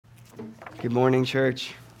Good morning,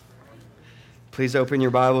 church. Please open your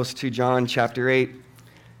Bibles to John chapter 8.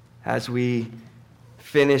 As we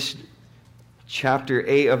finish chapter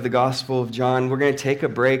 8 of the Gospel of John, we're going to take a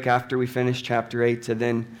break after we finish chapter 8 to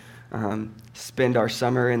then spend our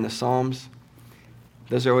summer in the Psalms.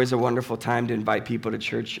 Those are always a wonderful time to invite people to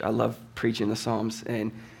church. I love preaching the Psalms,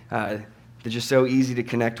 and they're just so easy to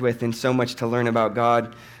connect with and so much to learn about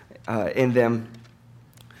God in them.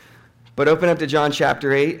 But open up to John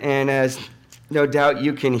chapter 8, and as no doubt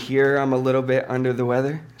you can hear, I'm a little bit under the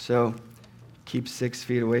weather, so keep 6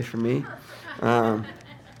 feet away from me.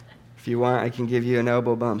 If you want, I can give you an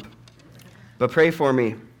elbow bump. But pray for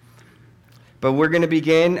me. But we're going to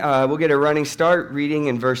begin, we'll get a running start reading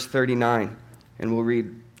in verse 39, and we'll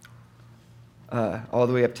read all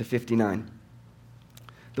the way up to 59.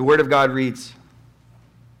 The Word of God reads,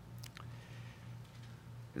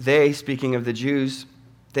 "They," speaking of the Jews,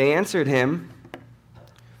 "they answered him,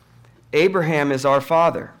 'Abraham is our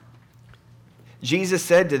father.' Jesus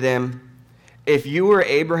said to them, 'If you were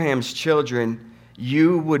Abraham's children,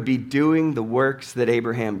 you would be doing the works that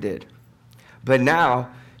Abraham did. But now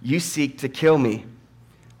you seek to kill me,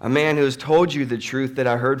 a man who has told you the truth that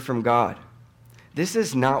I heard from God. This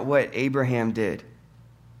is not what Abraham did.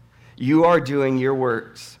 You are doing your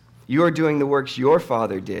works. You are doing the works your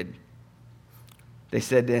father did.' They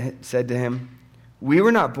said to him, 'We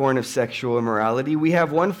were not born of sexual immorality. We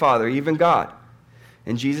have one Father, even God.'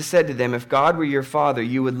 And Jesus said to them, 'If God were your Father,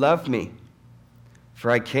 you would love me,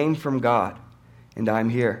 for I came from God, and I am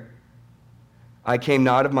here. I came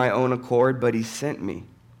not of my own accord, but he sent me.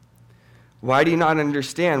 Why do you not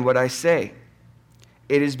understand what I say?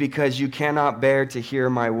 It is because you cannot bear to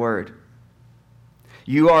hear my word.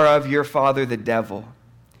 You are of your father the devil,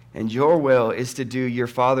 and your will is to do your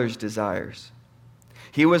father's desires.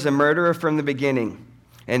 He was a murderer from the beginning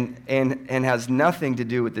and has nothing to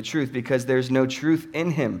do with the truth because there's no truth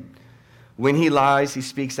in him. When he lies, he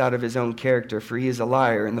speaks out of his own character, for he is a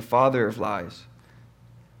liar and the father of lies.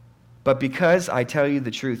 But because I tell you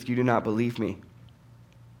the truth, you do not believe me.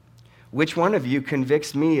 Which one of you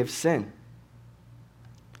convicts me of sin?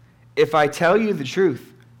 If I tell you the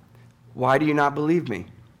truth, why do you not believe me?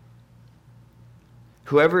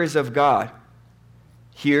 Whoever is of God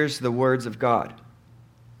hears the words of God.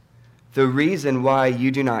 The reason why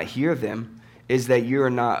you do not hear them is that you are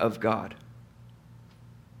not of God.'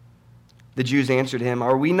 The Jews answered him,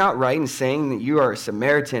 'Are we not right in saying that you are a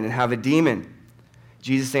Samaritan and have a demon?'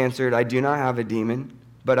 Jesus answered, 'I do not have a demon,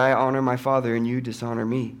 but I honor my Father, and you dishonor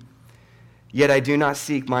me. Yet I do not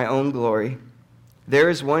seek my own glory. There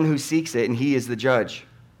is one who seeks it, and he is the judge.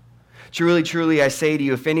 Truly, truly, I say to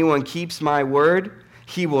you, if anyone keeps my word,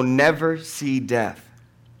 he will never see death.'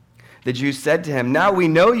 The Jews said to him, 'Now we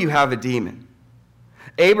know you have a demon.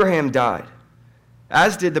 Abraham died,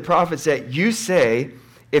 as did the prophets, that you say,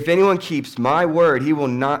 if anyone keeps my word, he will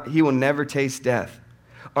never taste death.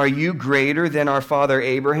 Are you greater than our father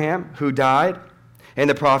Abraham, who died, and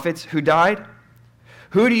the prophets who died?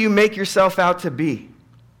 Who do you make yourself out to be?'"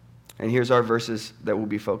 And here's our verses that we'll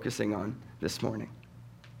be focusing on this morning.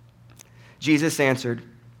 Jesus answered,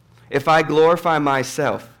 "If I glorify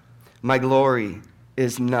myself, my glory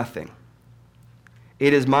is nothing.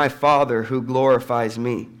 It is my Father who glorifies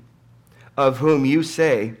me, of whom you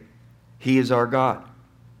say he is our God.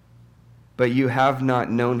 But you have not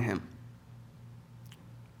known him.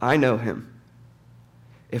 I know him.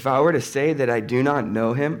 If I were to say that I do not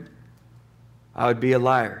know him, I would be a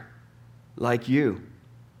liar, like you.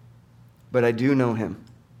 But I do know him,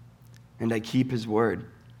 and I keep his word.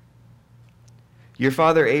 Your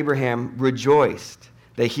father Abraham rejoiced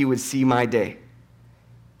that he would see my day.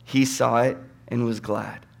 He saw it and was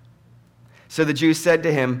glad." So the Jews said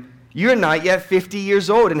to him, "You are not yet 50 years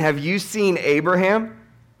old, and have you seen Abraham?"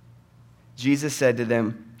 Jesus said to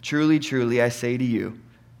them, "Truly, truly, I say to you,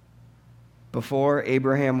 before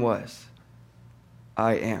Abraham was,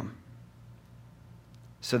 I am."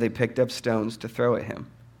 So they picked up stones to throw at him.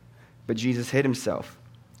 But Jesus hid himself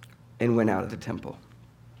and went out of the temple.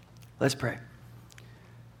 Let's pray.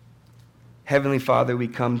 Heavenly Father, we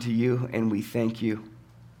come to you and we thank you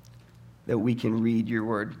that we can read your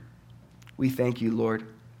word. We thank you, Lord,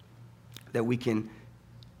 that we can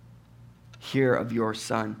hear of your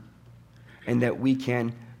Son and that we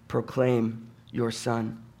can proclaim your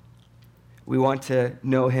Son. We want to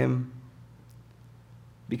know him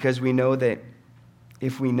because we know that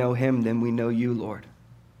if we know him, then we know you, Lord.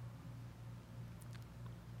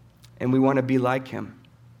 And we want to be like him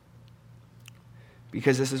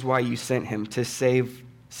because this is why you sent him, to save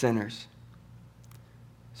sinners,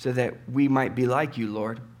 so that we might be like you,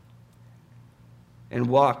 Lord, and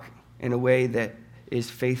walk in a way that is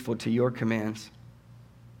faithful to your commands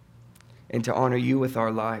and to honor you with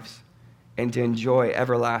our lives and to enjoy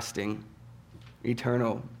everlasting,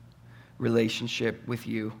 eternal relationship with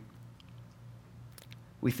you.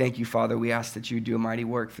 We thank you, Father. We ask that you do a mighty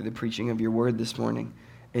work through the preaching of your word this morning.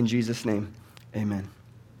 In Jesus' name, amen.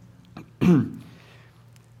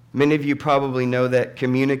 Many of you probably know that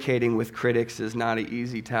communicating with critics is not an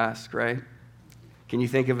easy task, right? Can you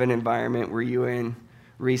think of an environment where you were in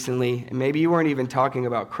recently, and maybe you weren't even talking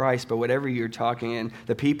about Christ, but whatever you're talking in,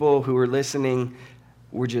 the people who were listening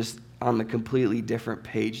were just on the completely different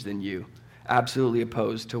page than you, absolutely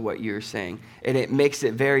opposed to what you're saying. And it makes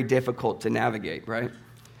it very difficult to navigate, right?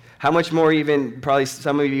 How much more even, probably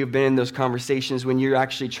some of you have been in those conversations when you're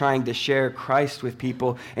actually trying to share Christ with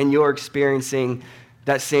people and you're experiencing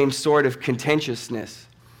that same sort of contentiousness.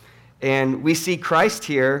 And we see Christ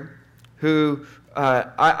here, who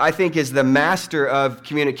I think is the master of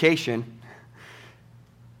communication,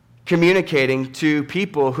 communicating to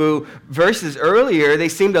people who, verses earlier, they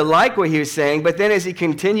seemed to like what he was saying, but then as he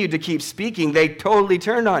continued to keep speaking, they totally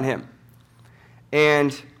turned on him.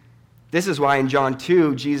 And this is why in John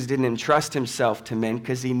 2, Jesus didn't entrust himself to men,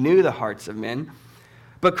 because he knew the hearts of men.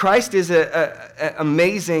 But Christ is an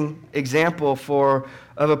amazing example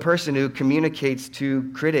of a person who communicates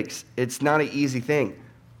to critics. It's not an easy thing.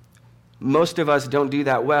 Most of us don't do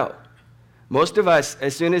that well. Most of us,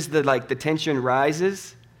 as soon as the tension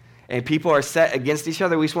rises and people are set against each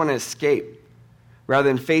other, we just want to escape rather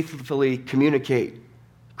than faithfully communicate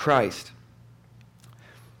Christ.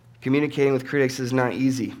 Communicating with critics is not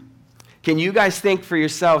easy. Can you guys think for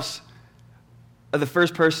yourselves of the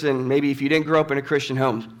first person, maybe if you didn't grow up in a Christian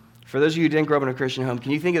home, for those of you who didn't grow up in a Christian home,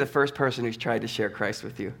 can you think of the first person who's tried to share Christ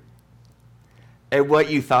with you? And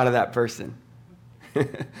what you thought of that person?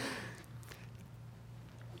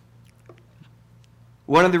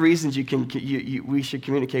 One of the reasons we should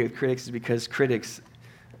communicate with critics is because critics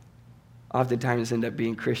oftentimes end up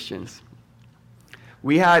being Christians.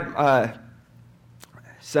 Most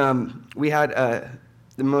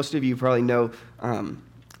of you probably know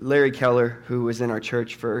Larry Keller, who was in our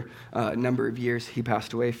church for a number of years. He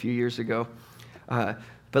passed away a few years ago. But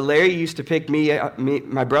Larry used to pick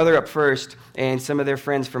my brother up first, and some of their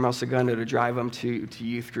friends from El Segundo to drive them to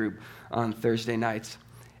youth group on Thursday nights.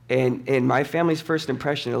 And my family's first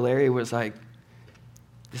impression of Larry was like,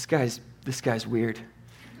 this guy's weird.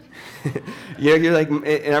 You're like, and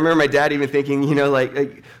I remember my dad even thinking,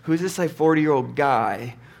 like who's this 40-year-old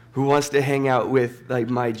guy who wants to hang out with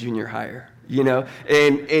my junior hire?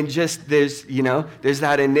 And just there's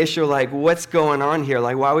that initial what's going on here?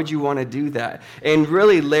 Why would you want to do that? And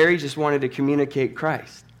really, Larry just wanted to communicate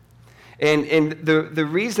Christ. And the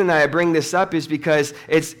reason that I bring this up is because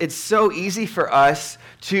it's so easy for us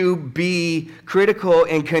to be critical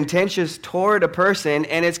and contentious toward a person,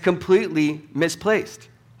 and it's completely misplaced.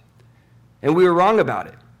 And we were wrong about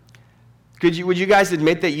it. Would you guys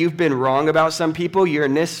admit that you've been wrong about some people? Your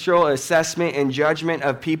initial assessment and judgment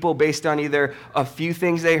of people based on either a few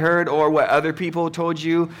things they heard or what other people told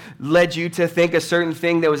you led you to think a certain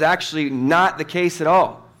thing that was actually not the case at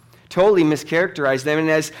all. Totally mischaracterized them. And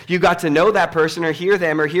as you got to know that person or hear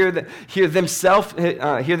them or hear them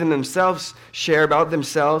themselves share about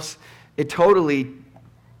themselves, it totally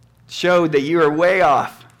showed that you are way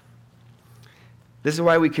off. This is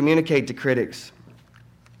why we communicate to critics.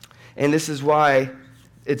 And this is why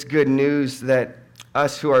it's good news that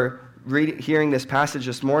us who are hearing this passage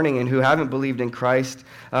this morning and who haven't believed in Christ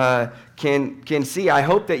can see. I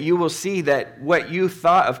hope that you will see that what you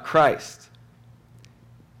thought of Christ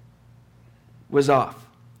was off.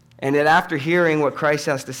 And that after hearing what Christ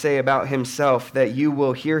has to say about himself, that you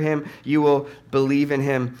will hear him, you will believe in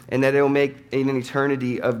him, and that it will make an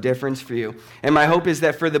eternity of difference for you. And my hope is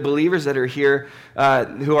that for the believers that are here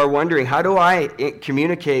who are wondering, how do I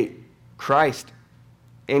communicate Christ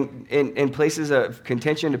in places of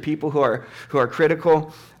contention to people who are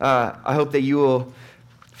critical? I hope that you will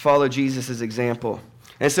follow Jesus' example.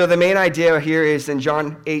 And so the main idea here is in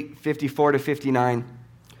John 8:54-59.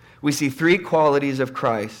 We see three qualities of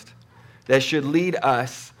Christ that should lead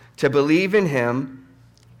us to believe in him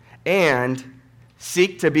and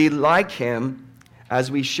seek to be like him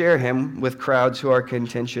as we share him with crowds who are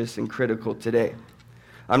contentious and critical today.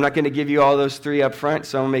 I'm not going to give you all those three up front,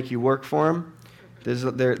 so I'll make you work for them.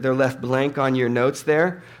 They're left blank on your notes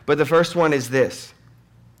there. But the first one is this.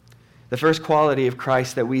 The first quality of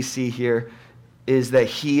Christ that we see here is that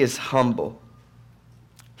he is humble.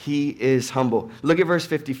 He is humble. Look at verse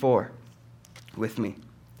 54 with me.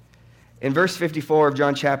 In verse 54 of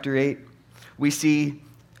John chapter 8, we see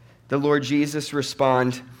the Lord Jesus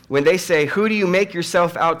respond when they say, "Who do you make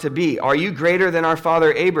yourself out to be? Are you greater than our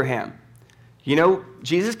father Abraham?" You know,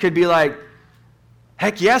 Jesus could be like,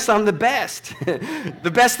 "Heck yes, I'm the best.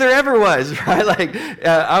 The best there ever was," right? Like,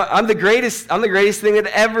 I'm the greatest thing that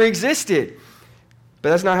ever existed. But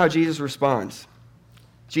that's not how Jesus responds.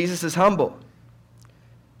 Jesus is humble.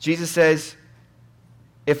 Jesus says,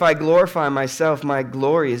 "If I glorify myself, my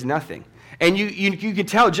glory is nothing." And you can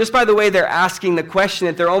tell just by the way they're asking the question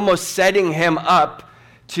that they're almost setting him up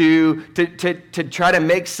to try to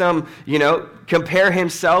make some, compare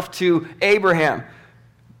himself to Abraham,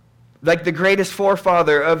 like the greatest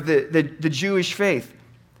forefather of the Jewish faith.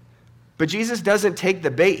 But Jesus doesn't take the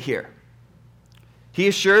bait here. He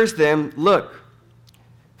assures them, "Look,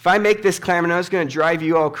 if I make this claim, I know it's going to drive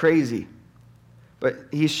you all crazy." But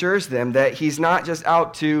he assures them that he's not just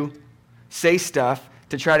out to say stuff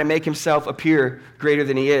to try to make himself appear greater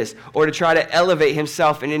than he is, or to try to elevate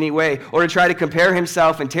himself in any way, or to try to compare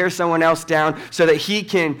himself and tear someone else down so that he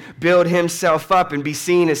can build himself up and be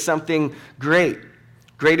seen as something greater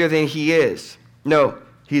than he is. No,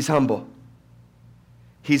 he's humble.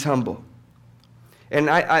 He's humble. And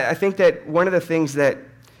I think that one of the things that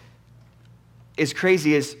is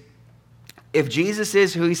crazy is if Jesus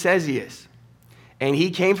is who he says he is, and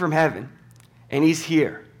he came from heaven, and he's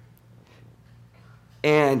here,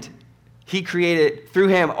 and he created, through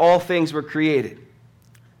him, all things were created.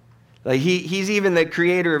 Like he's even the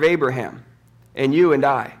creator of Abraham and you and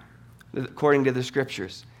I, according to the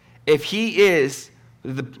scriptures. If he is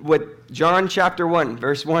what John chapter 1,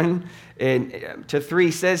 verse 1 to 3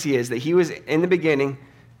 says he is, that he was in the beginning,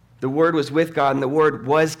 the Word was with God, and the Word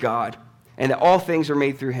was God, and that all things were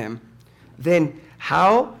made through him, then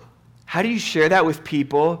how do you share that with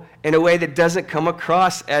people in a way that doesn't come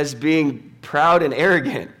across as being proud and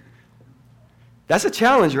arrogant? That's a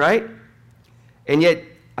challenge, right? And yet,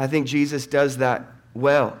 I think Jesus does that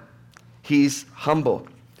well. He's humble.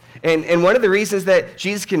 And one of the reasons that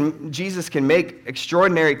Jesus can make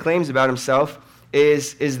extraordinary claims about himself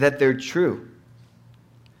is that they're true.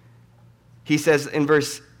 He says in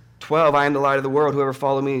verse 12, "I am the light of the world. Whoever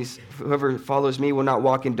follows me will not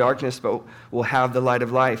walk in darkness, but will have the light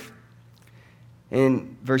of life."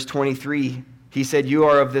 In verse 23, he said, "You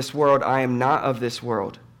are of this world. I am not of this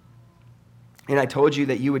world. And I told you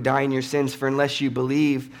that you would die in your sins, for unless you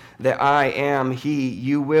believe that I am he,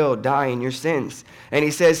 you will die in your sins." And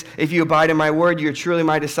he says, "If you abide in my word, you're truly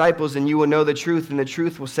my disciples, and you will know the truth, and the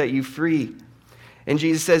truth will set you free." And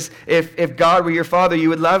Jesus says, if God were your father, you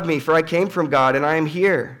would love me, for I came from God, and I am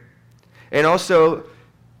here. And also,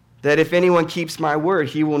 that if anyone keeps my word,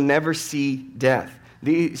 he will never see death.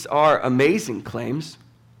 These are amazing claims,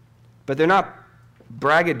 but they're not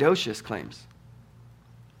braggadocious claims,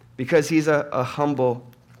 because he's a humble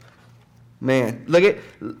man. Look at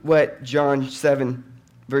what John 7,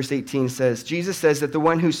 verse 18 says. Jesus says that the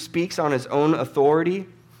one who speaks on his own authority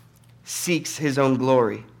seeks his own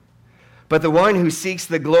glory. But the one who seeks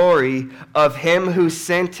the glory of him who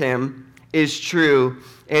sent him is true,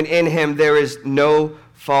 and in him there is no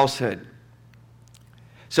falsehood.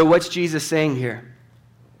 So what's Jesus saying here?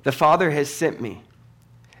 The Father has sent me,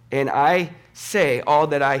 and I say all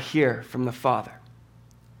that I hear from the Father.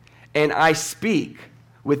 And I speak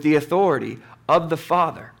with the authority of the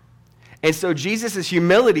Father. And so Jesus'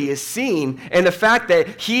 humility is seen in the fact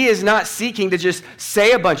that he is not seeking to just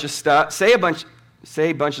say a bunch of stuff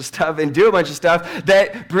and do a bunch of stuff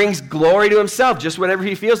that brings glory to himself, just whatever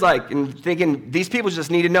he feels like, and thinking these people just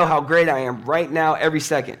need to know how great I am right now, every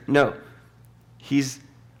second. No, he's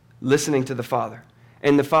listening to the Father.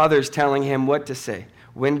 And the Father is telling him what to say,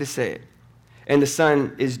 when to say it. And the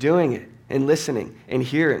Son is doing it, and listening, and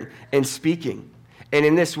hearing, and speaking. And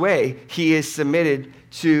in this way, he is submitted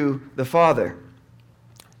to the Father,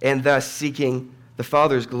 and thus seeking the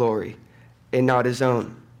Father's glory and not his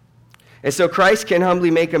own. And so Christ can humbly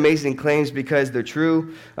make amazing claims because they're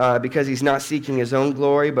true, because he's not seeking his own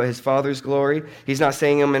glory, but his Father's glory. He's not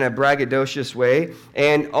saying them in a braggadocious way.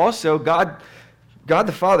 And also, God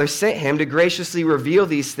the Father sent him to graciously reveal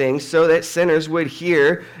these things so that sinners would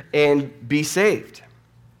hear and be saved.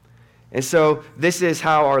 And so this is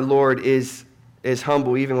how our Lord is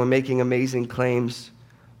humble, even when making amazing claims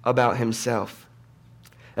about himself.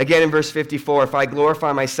 Again, in verse 54, "If I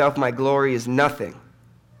glorify myself, my glory is nothing.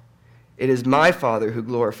 It is my Father who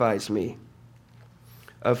glorifies me,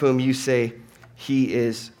 of whom you say he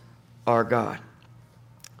is our God."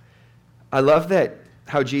 I love that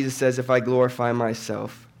how Jesus says, "If I glorify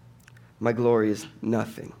myself, my glory is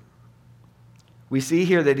nothing." We see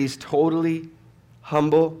here that he's totally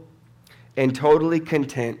humble and totally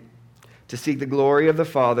content to seek the glory of the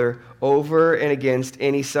Father over and against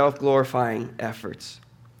any self-glorifying efforts.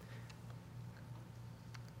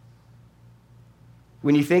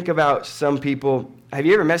 When you think about some people, have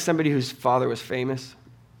you ever met somebody whose father was famous?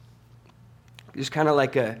 There's kind of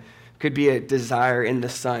like could be a desire in the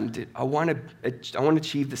son. I want to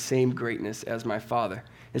achieve the same greatness as my father.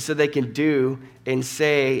 And so they can do and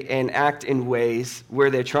say and act in ways where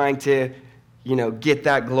they're trying to, get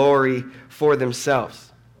that glory for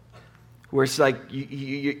themselves. Where it's like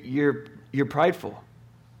you're prideful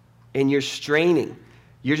and you're straining.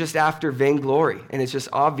 You're just after vainglory, and it's just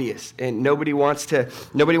obvious, and nobody wants to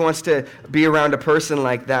be around a person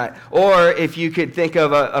like that. Or if you could think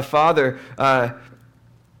of a father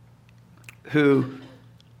who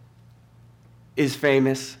is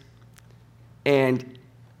famous, and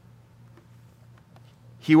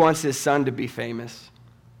he wants his son to be famous,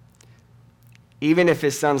 even if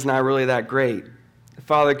his son's not really that great. The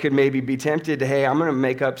father could maybe be tempted to, hey, I'm going to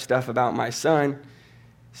make up stuff about my son,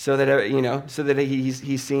 so that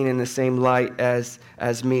he's seen in the same light as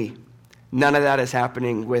me. None of that is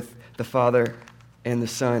happening with the Father and the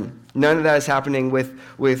Son. None of that is happening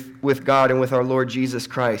with God and with our Lord Jesus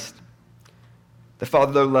Christ. The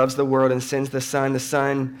Father loves the world and sends the Son. The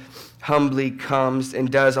Son humbly comes and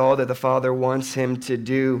does all that the Father wants him to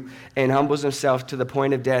do and humbles himself to the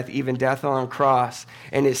point of death, even death on a cross.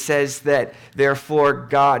 And it says that, therefore,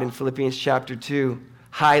 God, in Philippians chapter 2,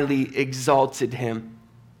 highly exalted him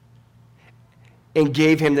and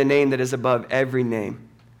gave him the name that is above every name,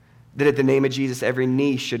 that at the name of Jesus every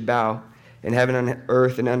knee should bow in heaven and on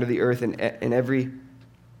earth and under the earth, and every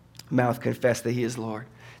mouth confess that he is Lord.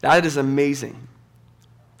 That is amazing.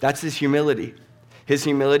 That's his humility. His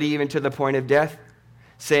humility even to the point of death,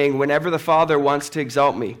 saying, whenever the Father wants to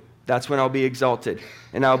exalt me, that's when I'll be exalted,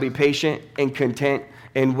 and I'll be patient and content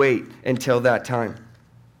and wait until that time.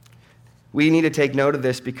 We need to take note of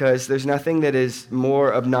this because there's nothing that is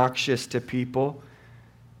more obnoxious to people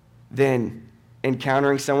than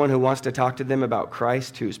encountering someone who wants to talk to them about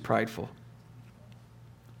Christ who's prideful.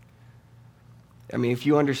 I mean, if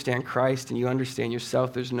you understand Christ and you understand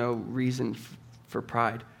yourself, there's no reason for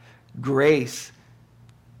pride. Grace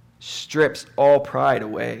strips all pride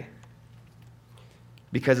away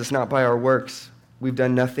because it's not by our works. We've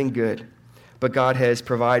done nothing good, but God has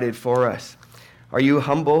provided for us. Are you a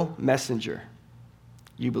humble messenger,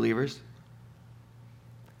 you believers?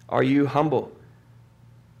 Are you humble?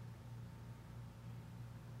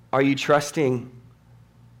 Are you trusting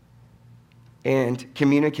and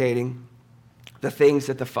communicating the things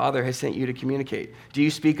that the Father has sent you to communicate? Do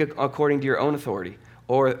you speak according to your own authority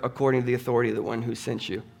or according to the authority of the one who sent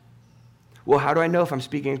you? Well, how do I know if I'm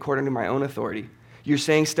speaking according to my own authority? You're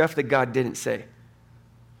saying stuff that God didn't say.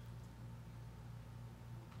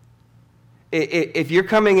 If you're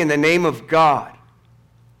coming in the name of God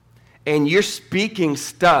and you're speaking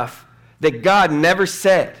stuff that God never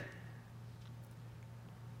said,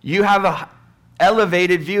 you have an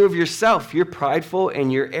elevated view of yourself. You're prideful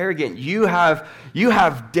and you're arrogant. You have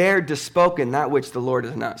dared to spoken that which the Lord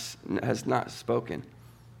has not spoken.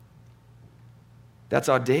 That's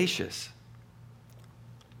audacious.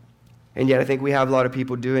 And yet I think we have a lot of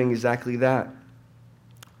people doing exactly that.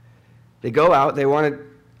 They go out, they want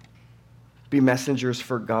to be messengers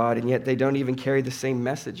for God, and yet they don't even carry the same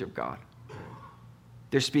message of God.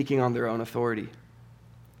 They're speaking on their own authority.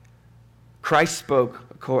 Christ spoke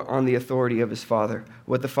on the authority of his Father.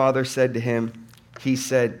 What the Father said to him, he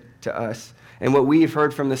said to us. And what we've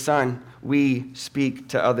heard from the Son, we speak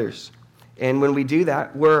to others. And when we do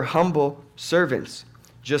that, we're humble servants,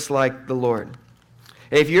 just like the Lord.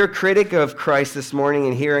 If you're a critic of Christ this morning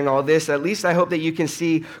and hearing all this, at least I hope that you can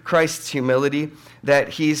see Christ's humility, that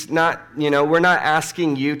he's not, we're not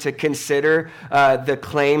asking you to consider the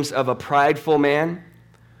claims of a prideful man.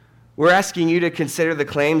 We're asking you to consider the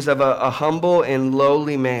claims of a humble and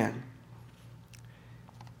lowly man.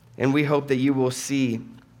 And we hope that you will see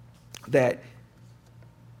that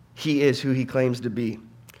he is who he claims to be.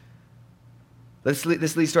 This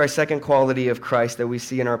leads to our second quality of Christ that we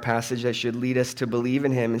see in our passage that should lead us to believe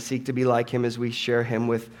in him and seek to be like him as we share him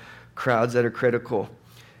with crowds that are critical.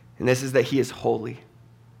 And this is that he is holy.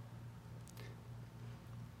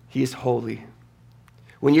 He is holy.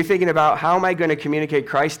 When you're thinking about how am I going to communicate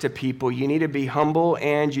Christ to people, you need to be humble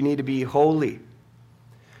and you need to be holy.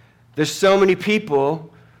 There's so many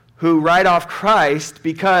people who write off Christ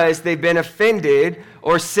because they've been offended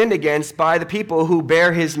or sinned against by the people who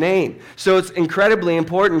bear his name. So it's incredibly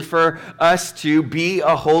important for us to be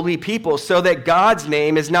a holy people so that God's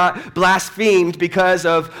name is not blasphemed because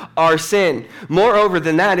of our sin. Moreover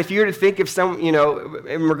than that, if you were to think of some,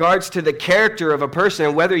 in regards to the character of a person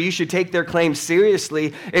and whether you should take their claims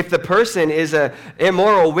seriously, if the person is an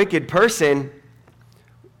immoral, wicked person,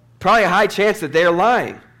 probably a high chance that they're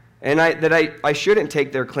lying. and I shouldn't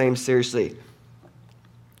take their claims seriously.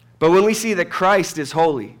 But when we see that Christ is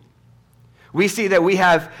holy, we see that we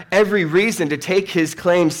have every reason to take his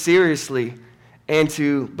claims seriously and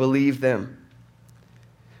to believe them.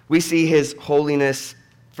 We see his holiness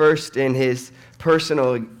first in his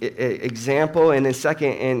personal example, and then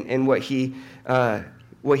second in what he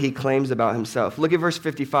claims about himself. Look at verse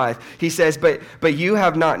 55. He says, but you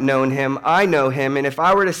have not known him. I know him. And if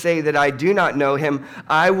I were to say that I do not know him,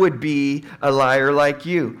 I would be a liar like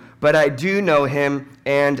you. But I do know him,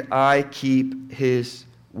 and I keep his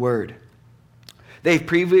word. They've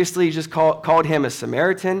previously just called him a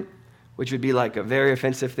Samaritan, which would be like a very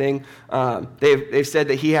offensive thing. They've said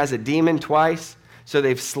that he has a demon twice, so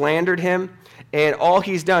they've slandered him. And all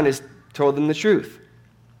he's done is told them the truth.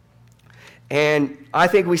 And I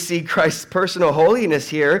think we see Christ's personal holiness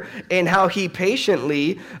here in how he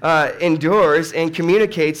patiently endures and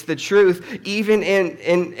communicates the truth, even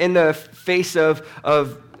in the face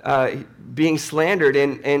of being slandered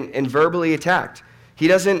and verbally attacked. He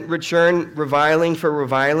doesn't return reviling for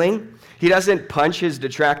reviling. He doesn't punch his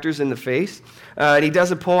detractors in the face. And he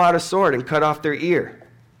doesn't pull out a sword and cut off their ear.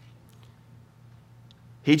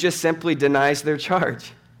 He just simply denies their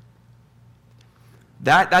charge.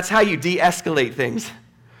 That's how you de-escalate things.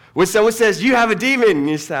 When someone says, you have a demon,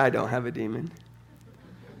 you say, I don't have a demon.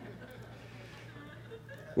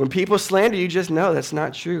 When people slander you, just know that's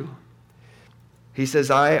not true. He says,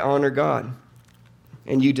 I honor God,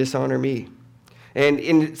 and you dishonor me. And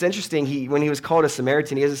it's interesting, when he was called a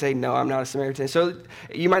Samaritan, he doesn't say, no, I'm not a Samaritan. So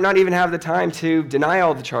you might not even have the time to deny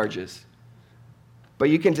all the charges. But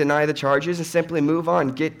you can deny the charges and simply move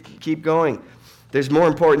on, keep going. There's more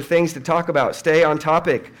important things to talk about. Stay on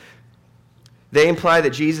topic. They imply that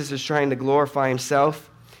Jesus is trying to glorify himself,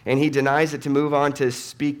 and he denies it to move on to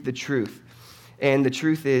speak the truth. And the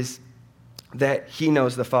truth is that he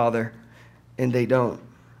knows the Father, and they don't.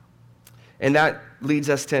 And that leads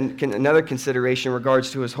us to another consideration in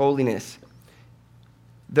regards to his holiness.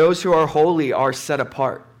 Those who are holy are set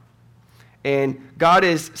apart. And God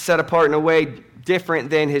is set apart in a way different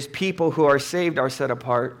than his people who are saved are set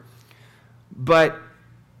apart. But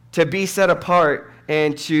to be set apart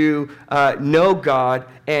and to know God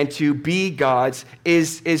and to be God's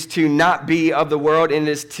is to not be of the world, and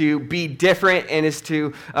is to be different, and is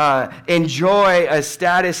to enjoy a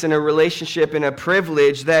status and a relationship and a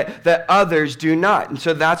privilege that others do not. And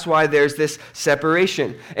so that's why there's this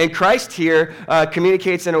separation. And Christ here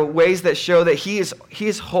communicates in ways that show that he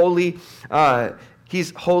is holy.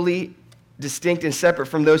 He's holy, distinct, and separate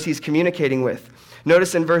from those he's communicating with.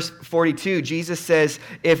 Notice in verse 42, Jesus says,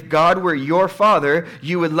 if God were your Father,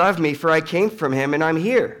 you would love me, for I came from him and I'm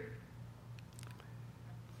here.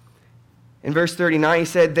 In verse 39, he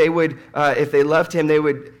said they would, if they loved him, they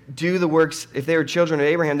would do the works. If they were children of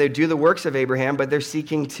Abraham, they'd do the works of Abraham, but they're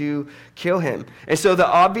seeking to kill him. And so the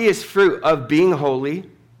obvious fruit of being holy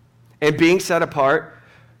and being set apart,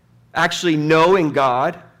 actually knowing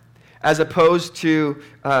God, as opposed to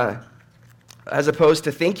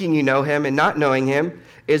thinking you know him and not knowing him,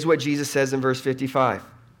 is what Jesus says in verse 55.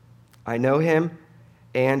 I know him,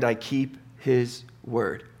 and I keep his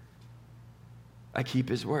word. I keep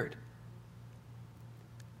his word.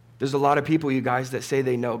 There's a lot of people, you guys, that say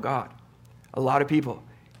they know God. A lot of people.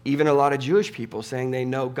 Even a lot of Jewish people saying they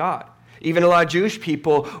know God. Even a lot of Jewish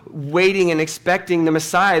people waiting and expecting the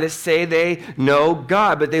Messiah that say they know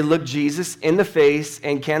God, but they look Jesus in the face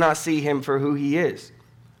and cannot see him for who he is.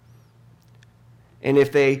 And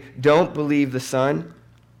if they don't believe the Son,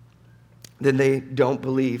 then they don't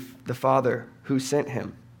believe the Father who sent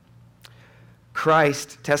him.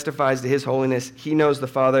 Christ testifies to his holiness. He knows the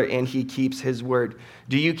Father, and he keeps his word.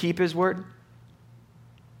 Do you keep his word?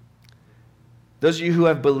 Those of you who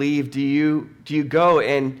have believed, do you go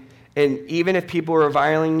and even if people are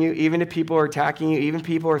reviling you, even if people are attacking you, even if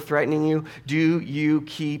people are threatening you, do you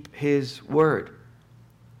keep his word?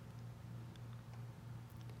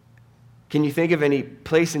 Can you think of any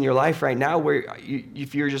place in your life right now where,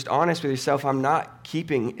 if you're just honest with yourself, I'm not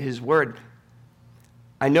keeping his word?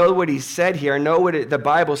 I know what he said here. I know what the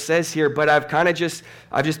Bible says here, but I've just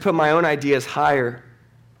put my own ideas higher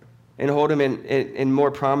and hold them in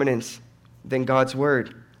more prominence than God's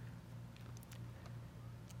word.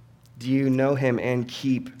 Do you know him and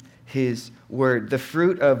keep his word? The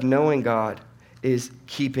fruit of knowing God is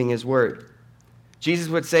keeping his word. Jesus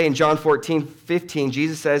would say in John 14:15,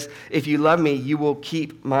 Jesus says, if you love me, you will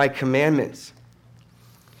keep my commandments.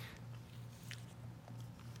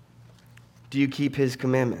 Do you keep his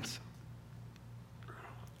commandments?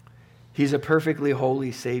 He's a perfectly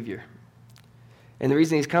holy Savior. And the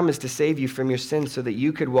reason he's come is to save you from your sins so that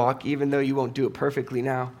you could walk, even though you won't do it perfectly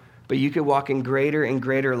now, but you could walk in greater and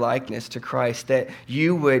greater likeness to Christ, that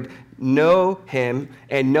you would know him,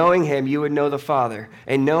 and knowing him, you would know the Father.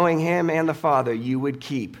 And knowing him and the Father, you would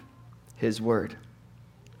keep his word.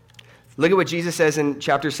 Look at what Jesus says in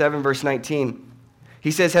chapter 7, verse 19. He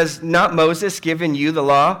says, has not Moses given you the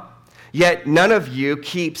law? Yet none of you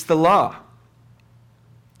keeps the law.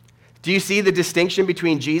 Do you see the distinction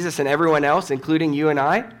between Jesus and everyone else, including you and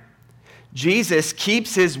I? Jesus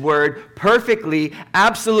keeps his word perfectly,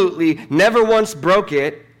 absolutely, never once broke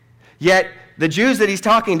it. Yet the Jews that he's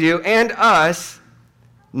talking to and us,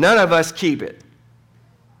 none of us keep it.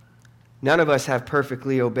 None of us have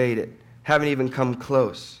perfectly obeyed it, haven't even come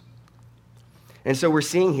close. And so we're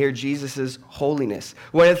seeing here Jesus' holiness.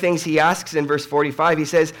 One of the things he asks in verse 45, he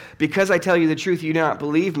says, because I tell you the truth, you do not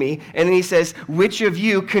believe me. And then he says, which of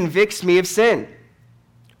you convicts me of sin?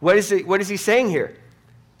 What is he saying here?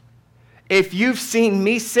 If you've seen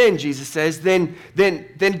me sin, Jesus says, then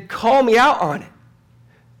call me out on it.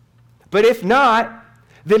 But if not,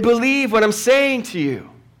 then believe what I'm saying to you.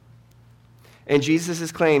 And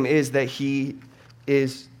Jesus' claim is that he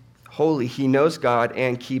is holy. He knows God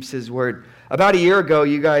and keeps his word. About a year ago,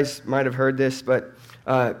 you guys might have heard this, but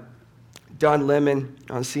Don Lemon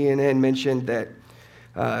on CNN mentioned that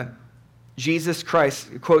Jesus Christ,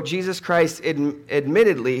 quote, Jesus Christ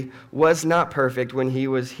admittedly was not perfect when he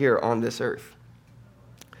was here on this earth.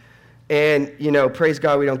 And, praise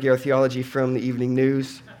God, we don't get our theology from the evening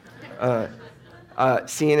news,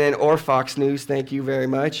 CNN or Fox News, thank you very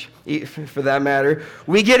much, for that matter.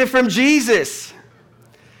 We get it from Jesus.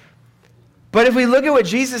 But if we look at what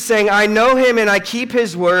Jesus is saying, I know him and I keep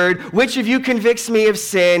his word. Which of you convicts me of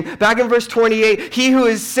sin? Back in verse 28, he who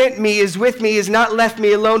has sent me is with me, has not left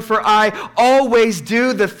me alone, for I always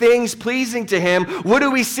do the things pleasing to him. What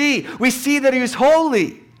do we see? We see that he is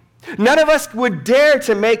holy. None of us would dare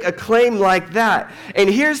to make a claim like that. And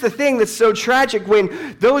here's the thing that's so tragic: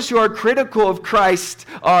 when those who are critical of Christ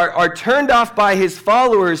are turned off by his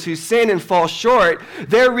followers who sin and fall short,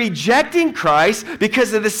 they're rejecting Christ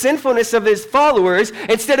because of the sinfulness of his followers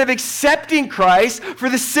instead of accepting Christ for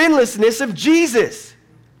the sinlessness of Jesus.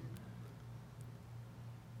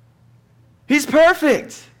 He's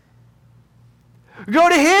perfect. Go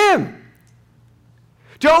to him.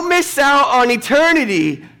 Don't miss out on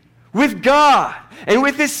eternity with God and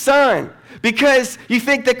with his Son because you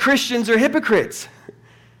think that Christians are hypocrites.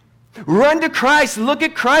 Run to Christ, look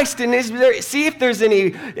at Christ, and see if there's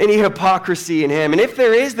any hypocrisy in him. And if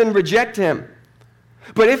there is, then reject him.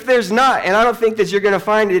 But if there's not, and I don't think that you're going to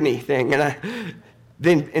find anything,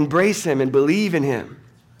 then embrace him and believe in him.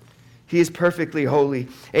 He is perfectly holy.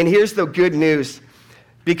 And here's the good news.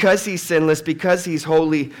 Because he's sinless, because he's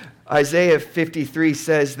holy, Isaiah 53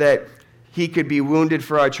 says that he could be wounded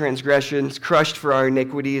for our transgressions, crushed for our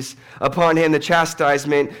iniquities. Upon him the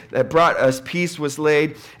chastisement that brought us peace was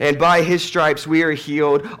laid, and by his stripes we are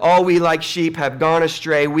healed. All we like sheep have gone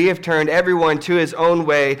astray. We have turned everyone to his own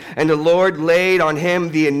way, and the Lord laid on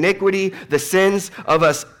him the iniquity, the sins of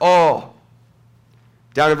us all.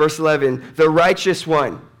 Down in verse 11, the righteous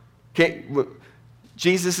one.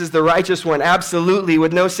 Jesus is the righteous one, absolutely,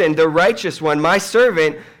 with no sin. The righteous one, my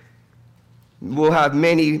servant, will have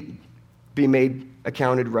many be made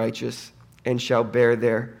accounted righteous and shall bear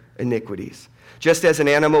their iniquities. Just as an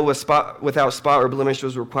animal without spot or blemish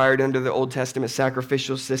was required under the Old Testament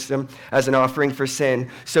sacrificial system as an offering for sin,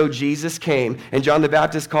 so Jesus came, and John the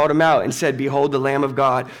Baptist called him out and said, behold the Lamb of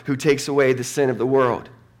God who takes away the sin of the world.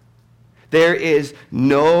 There is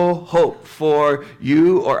no hope for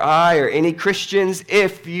you or I or any Christians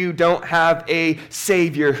if you don't have a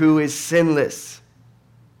Savior who is sinless.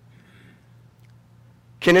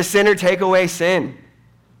 Can a sinner take away sin?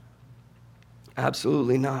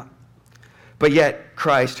 Absolutely not. But yet,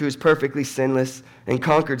 Christ, who is perfectly sinless and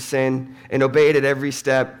conquered sin and obeyed at every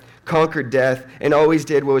step, conquered death and always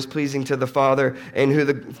did what was pleasing to the Father, and who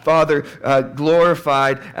the Father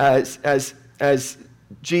glorified as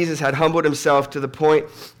Jesus had humbled himself to the point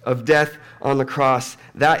of death on the cross.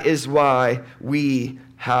 That is why we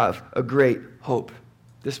have a great hope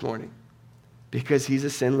this morning, because he's a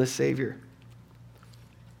sinless Savior.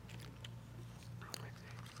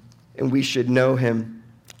 And we should know him,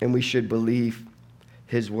 and we should believe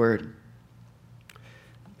his word.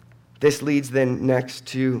 This leads then next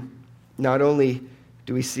to, not only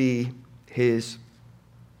do we see his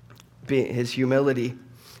humility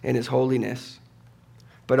and his holiness,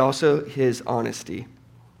 but also his honesty.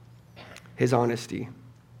 His honesty.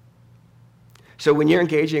 So when you're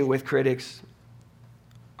engaging with critics,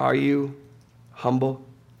 are you humble?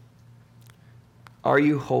 Are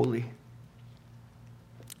you holy?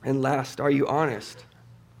 And last, are you honest?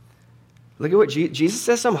 Look at what Jesus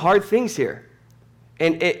says, some hard things here.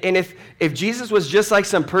 And if Jesus was just like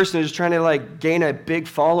some person who's trying to like gain a big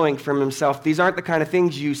following from himself, these aren't the kind of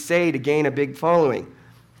things you say to gain a big following.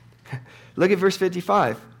 Look at verse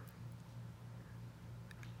 55.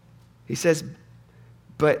 He says,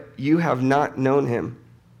 but you have not known him.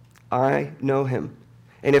 I know him.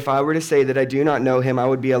 And if I were to say that I do not know him, I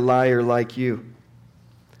would be a liar like you.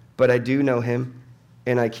 But I do know him,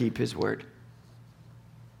 and I keep his word.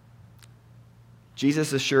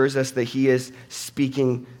 Jesus assures us that he is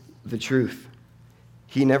speaking the truth.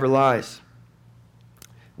 He never lies.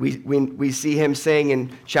 We see him saying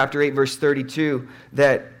in chapter 8, verse 32,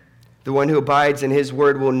 that the one who abides in his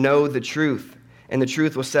word will know the truth, and the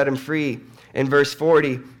truth will set him free. In verse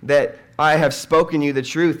 40, that I have spoken you the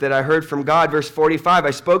truth that I heard from God. Verse 45,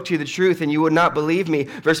 I spoke to you the truth, and you would not believe me.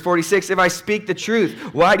 Verse 46, if I speak the truth,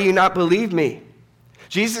 why do you not believe me?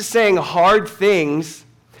 Jesus is saying hard things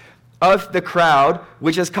of the crowd,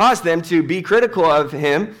 which has caused them to be critical of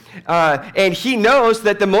him. And he knows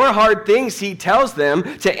that the more hard things he tells them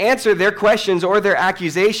to answer their questions or their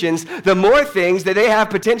accusations, the more things that they have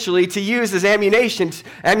potentially to use as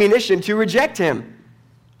ammunition to reject him.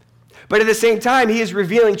 But at the same time, he is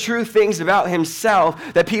revealing true things about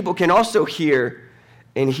himself that people can also hear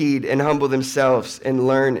and heed and humble themselves and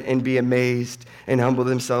learn and be amazed and humble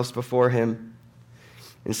themselves before him.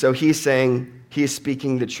 And so he's saying, he is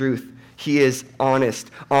speaking the truth. He is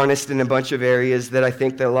honest in a bunch of areas that I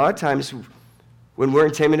think that a lot of times when we're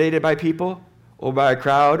intimidated by people or by a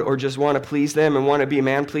crowd or just want to please them and want to be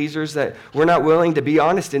man pleasers, that we're not willing to be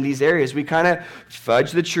honest in these areas. We kind of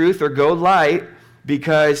fudge the truth or go light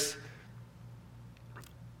because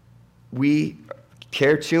we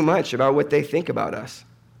care too much about what they think about us.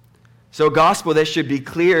 So gospel that should be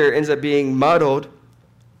clear ends up being muddled,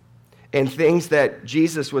 and things that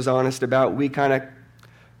Jesus was honest about, we kind of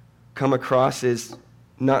come across as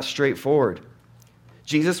not straightforward.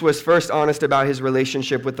 Jesus was first honest about his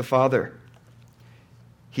relationship with the Father.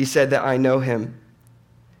 He said that I know him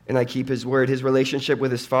and I keep his word. His relationship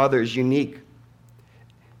with his Father is unique.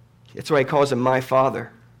 That's why he calls him my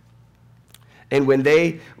Father. And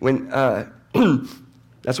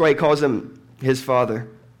that's why he calls him his Father.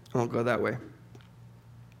 I won't go that way.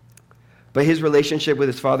 But his relationship with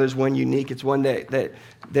his Father is one unique. It's one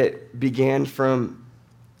that began from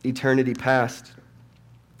eternity past,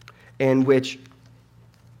 and which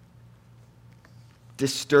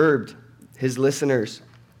disturbed his listeners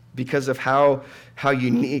because of how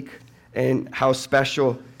unique and how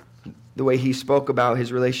special the way he spoke about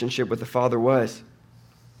his relationship with the Father was.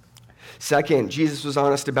 Second, Jesus was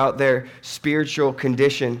honest about their spiritual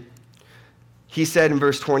condition. He said in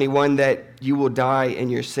verse 21 that you will die in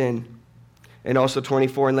your sin. And also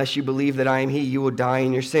 24, unless you believe that I am he, you will die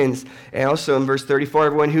in your sins. And also in verse 34,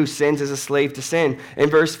 everyone who sins is a slave to sin.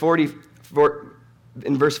 In verse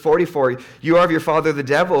 44, you are of your father the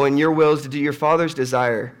devil, and your will is to do your father's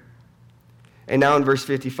desire. And now in verse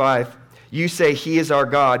 55, you say he is our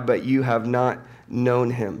God, but you have not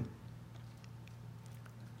known him.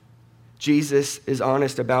 Jesus is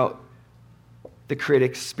honest about the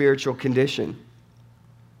critic's spiritual condition.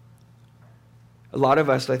 A lot of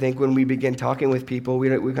us, I think, when we begin talking with people, we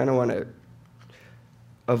kind of want to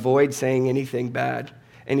avoid saying anything bad,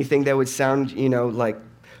 anything that would sound, like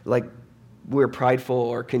we're prideful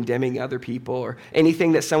or condemning other people, or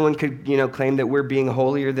anything that someone could, claim that we're being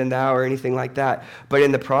holier than thou or anything like that. But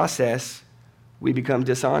in the process, we become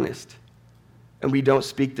dishonest, and we don't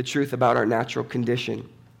speak the truth about our natural condition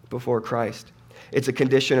before Christ. It's a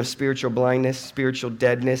condition of spiritual blindness, spiritual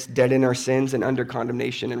deadness, dead in our sins and under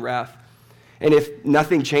condemnation and wrath. And if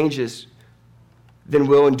nothing changes, then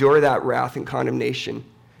we'll endure that wrath and condemnation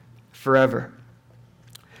forever.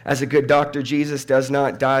 As a good doctor, Jesus does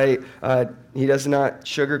not he does not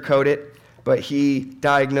sugarcoat it, but he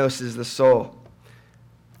diagnoses the soul.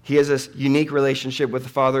 He has a unique relationship with the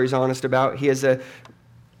Father he's honest about. And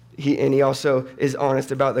he also is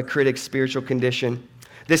honest about the critic's spiritual condition.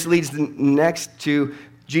 This leads next to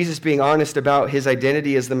Jesus being honest about his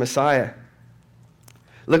identity as the Messiah.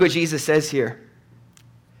 Look what Jesus says here.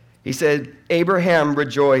 He said, Abraham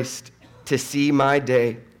rejoiced to see my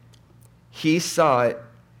day. He saw it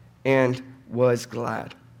and was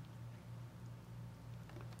glad.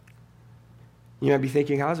 You might be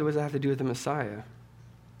thinking, what does that have to do with the Messiah?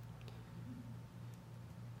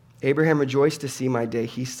 Abraham rejoiced to see my day.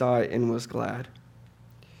 He saw it and was glad.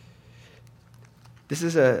 This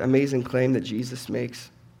is an amazing claim that Jesus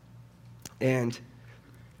makes. And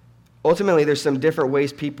ultimately, there's some different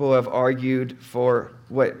ways people have argued for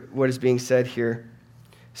what is being said here.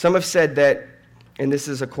 Some have said that, and this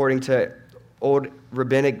is according to old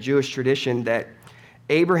rabbinic Jewish tradition that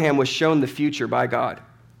Abraham was shown the future by God,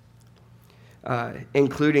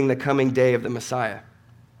 including the coming day of the Messiah.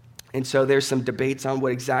 And so there's some debates on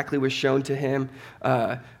what exactly was shown to him.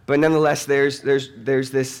 But nonetheless, there's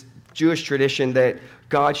this Jewish tradition that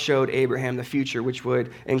God showed Abraham the future, which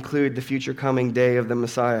would include the future coming day of the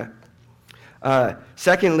Messiah.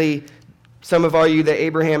 Secondly, some have argued that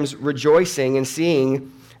Abraham's rejoicing and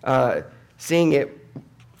seeing it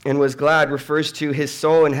and was glad refers to his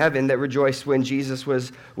soul in heaven that rejoiced when Jesus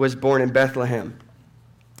was born in Bethlehem.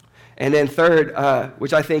 And then third,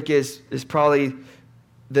 which I think is probably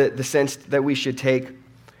the sense that we should take,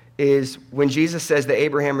 is when Jesus says that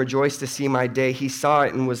Abraham rejoiced to see my day, he saw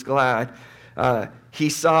it and was glad. He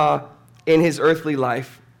saw in his earthly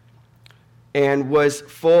life and was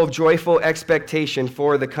full of joyful expectation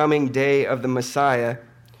for the coming day of the Messiah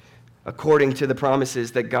according to the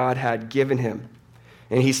promises that God had given him.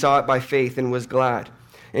 And he saw it by faith and was glad.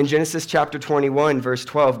 In Genesis chapter 21, verse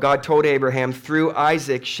 12, God told Abraham, through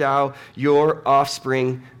Isaac shall your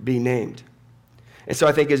offspring be named. And so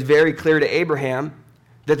I think it's very clear to Abraham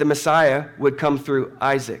that the Messiah would come through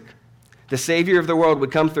Isaac. The Savior of the world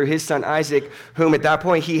would come through his son Isaac, whom at that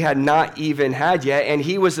point he had not even had yet, and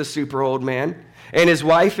he was a super old man, and his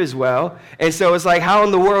wife as well. And so it's like, how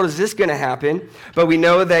in the world is this going to happen? But we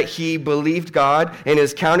know that he believed God and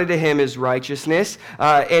is counted to him as righteousness.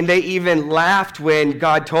 And they even laughed when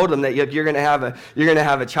God told them that you're going to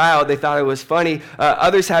have a child. They thought it was funny.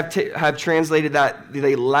 Others have translated that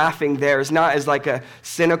they laughing there as not as like a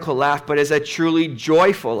cynical laugh, but as a truly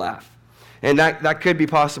joyful laugh. And that could be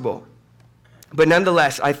possible. But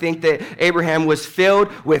nonetheless, I think that Abraham was filled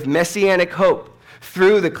with messianic hope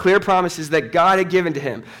through the clear promises that God had given to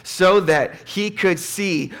him so that he could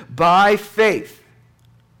see by faith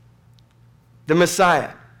the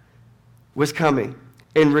Messiah was coming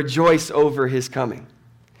and rejoice over his coming.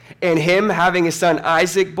 And him having his son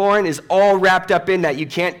Isaac born is all wrapped up in that. You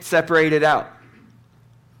can't separate it out.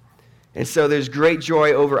 And so there's great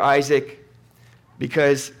joy over Isaac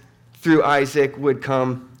because through Isaac would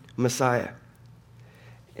come Messiah.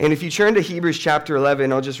 And if you turn to Hebrews chapter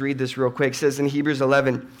 11, I'll just read this real quick. It says in Hebrews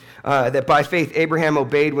 11 that by faith Abraham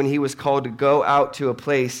obeyed when he was called to go out to a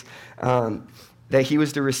place that he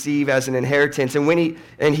was to receive as an inheritance.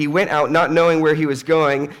 And he went out not knowing where he was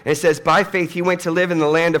going. And it says by faith he went to live in the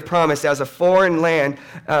land of promise as a foreign land,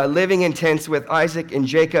 living in tents with Isaac and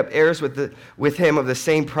Jacob, heirs with him of the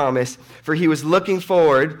same promise. For he was looking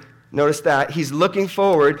forward, notice that, he's looking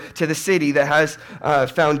forward to the city that has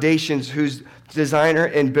foundations, whose designer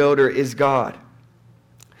and builder is God.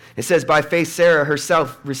 It says, by faith Sarah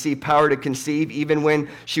herself received power to conceive even when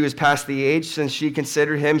she was past the age, since she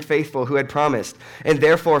considered him faithful who had promised. And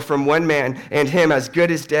therefore from one man, and him as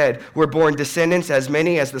good as dead, were born descendants as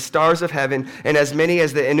many as the stars of heaven, and as many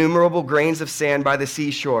as the innumerable grains of sand by the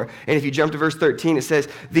seashore. And if you jump to verse 13, it says,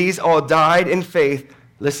 these all died in faith,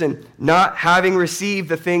 listen, not having received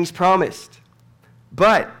the things promised.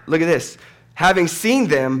 But, look at this, having seen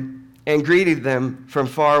them and greeted them from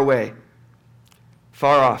far away,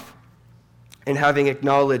 far off, and having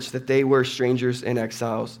acknowledged that they were strangers and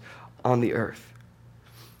exiles on the earth.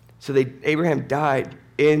 So Abraham died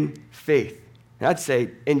in faith, and I'd say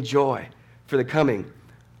in joy for the coming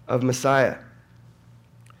of Messiah.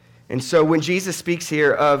 And so when Jesus speaks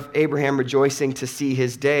here of Abraham rejoicing to see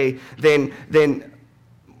his day, then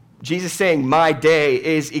Jesus saying my day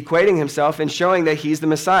is equating himself and showing that he's the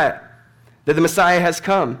Messiah, that the Messiah has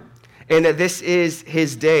come. And that this is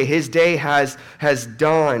his day. His day has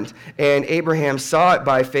dawned. And Abraham saw it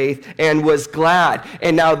by faith and was glad.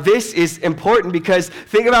 And now this is important because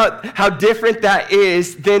think about how different that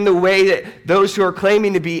is than the way that those who are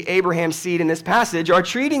claiming to be Abraham's seed in this passage are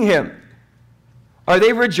treating him. Are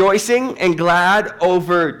they rejoicing and glad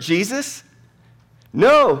over Jesus?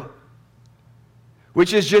 No.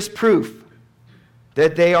 Which is just proof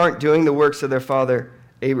that they aren't doing the works of their father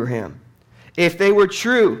Abraham. If they were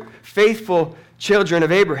true, faithful children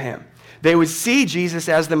of Abraham, they would see Jesus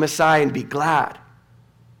as the Messiah and be glad.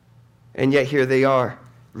 And yet here they are,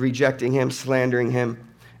 rejecting him, slandering him,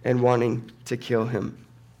 and wanting to kill him.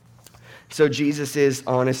 So Jesus is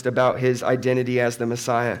honest about his identity as the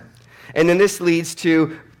Messiah. And then this leads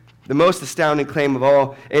to the most astounding claim of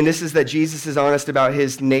all, and this is that Jesus is honest about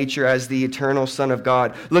his nature as the eternal Son of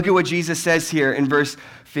God. Look at what Jesus says here in verse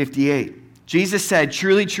 58. Jesus said,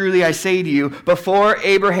 truly, truly, I say to you, before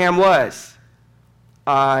Abraham was,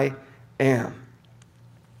 I am.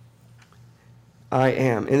 I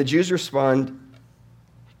am. And the Jews respond,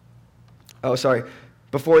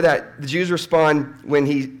 before that, the Jews respond when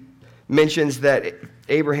he mentions that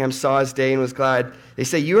Abraham saw his day and was glad. They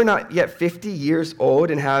say, you are not yet 50 years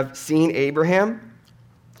old and have seen Abraham?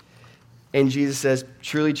 And Jesus says,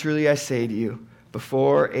 truly, truly, I say to you,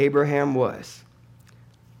 before Abraham was,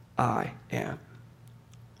 I am.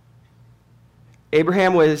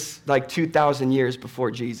 Abraham was like 2,000 years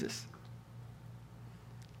before Jesus.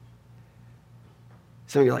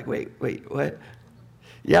 Some of you are like, wait, what?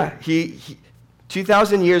 Yeah, he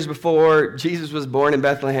 2,000 years before Jesus was born in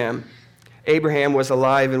Bethlehem, Abraham was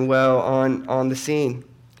alive and well on the scene.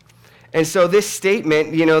 And so this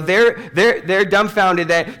statement, they're dumbfounded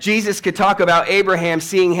that Jesus could talk about Abraham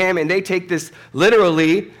seeing him, and they take this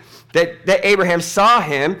literally that Abraham saw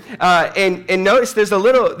him. And notice there's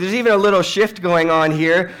even a little shift going on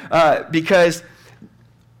here because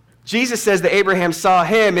Jesus says that Abraham saw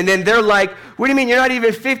him, and then they're like, what do you mean you're not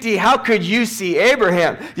even 50? How could you see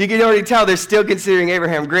Abraham? You can already tell they're still considering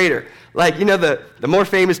Abraham greater. Like, the more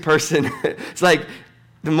famous person, it's like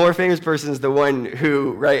the more famous person is the one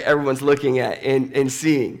who, right, everyone's looking at and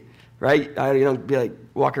seeing, right? You don't be like,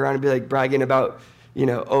 walk around and be like bragging about,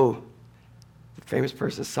 oh, the famous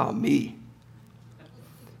person saw me.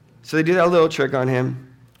 So they do that little trick on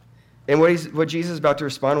him. And what Jesus is about to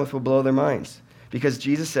respond with will blow their minds. Because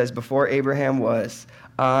Jesus says, before Abraham was,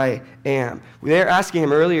 I am. They're asking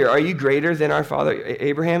him earlier, are you greater than our father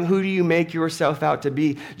Abraham? Who do you make yourself out to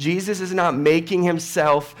be? Jesus is not making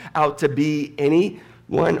himself out to be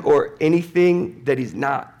anyone or anything that he's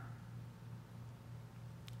not.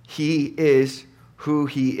 He is who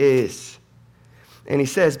he is. And he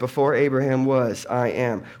says, before Abraham was, I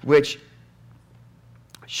am. Which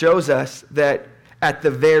shows us that at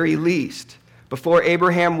the very least, before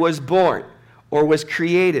Abraham was born, or was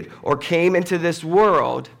created, or came into this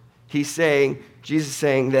world, Jesus is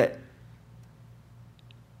saying that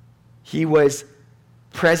he was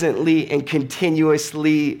presently and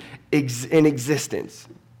continuously in existence,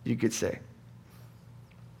 you could say.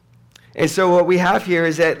 And so what we have here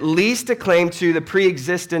is at least a claim to the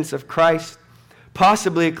pre-existence of Christ,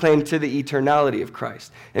 possibly a claim to the eternality of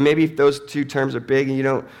Christ. And maybe if those two terms are big and you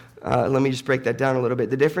don't, let me just break that down a little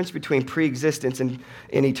bit. The difference between pre-existence and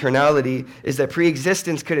eternality is that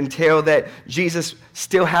pre-existence could entail that Jesus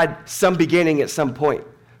still had some beginning at some point,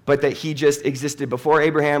 but that he just existed before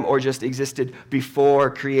Abraham or just existed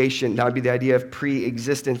before creation. That would be the idea of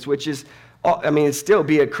pre-existence, which is, it'd still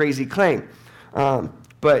be a crazy claim.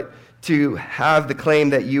 But to have the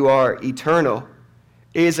claim that you are eternal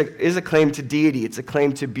is a claim to deity. It's a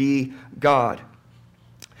claim to be God.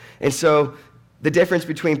 And so the difference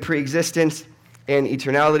between pre-existence and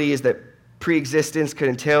eternality is that pre-existence could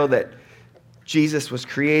entail that Jesus was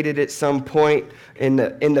created at some point in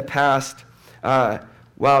the past,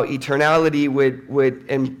 while eternality would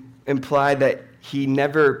imply that he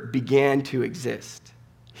never began to exist.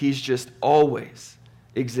 He's just always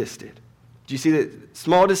existed. Do you see the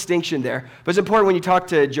small distinction there? But it's important when you talk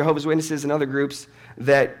to Jehovah's Witnesses and other groups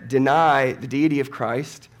that deny the deity of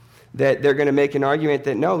Christ, that they're going to make an argument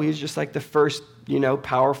that no, he's just like the first,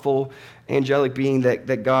 powerful angelic being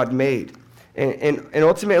that God made. And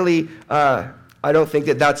ultimately, I don't think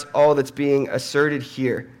that that's all that's being asserted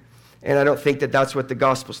here. And I don't think that that's what the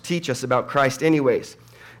Gospels teach us about Christ anyways.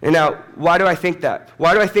 And now, why do I think that?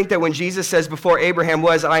 Why do I think that when Jesus says, before Abraham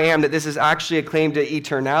was, I am, that this is actually a claim to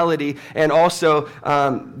eternality and also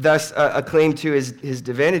thus a claim to his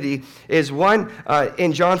divinity? Is one,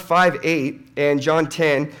 in John 5:8 and John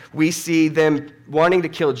 10, we see them wanting to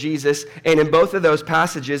kill Jesus. And in both of those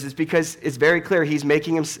passages, it's because it's very clear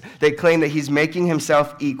they claim that he's making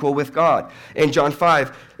himself equal with God. In John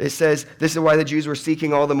 5, it says, this is why the Jews were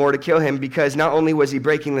seeking all the more to kill him, because not only was he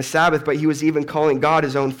breaking the Sabbath, but he was even calling God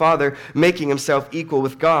his own Father, making himself equal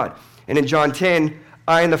with God. And in John 10,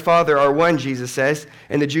 I and the Father are one, Jesus says,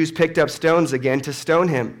 and the Jews picked up stones again to stone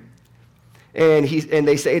him. And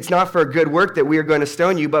they say, it's not for a good work that we are going to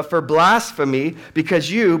stone you, but for blasphemy,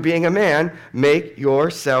 because you, being a man, make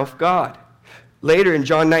yourself God. Later in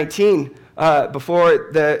John 19,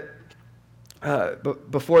 before the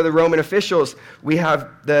Roman officials, we have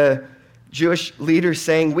the Jewish leaders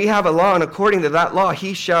saying, we have a law, and according to that law,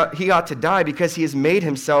 he ought to die because he has made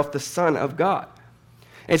himself the Son of God.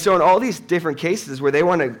 And so in all these different cases where they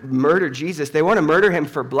want to murder Jesus, they want to murder him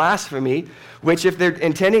for blasphemy, which if they're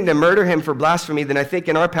intending to murder him for blasphemy, then I think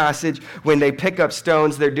in our passage, when they pick up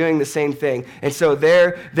stones, they're doing the same thing. And so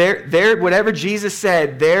they're whatever Jesus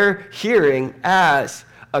said, they're hearing as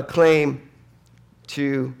a claim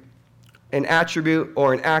to an attribute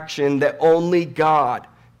or an action that only God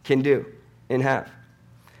can do and have.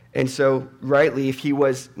 And so rightly, if he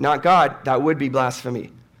was not God, that would be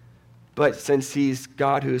blasphemy. But since he's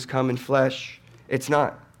God who has come in flesh, it's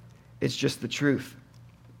not. It's just the truth.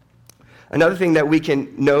 Another thing that we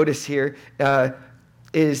can notice here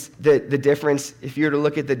is the difference, if you were to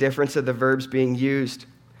look at the difference of the verbs being used.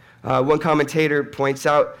 One commentator points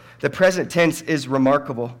out the present tense is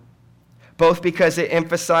remarkable, both because it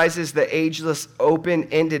emphasizes the ageless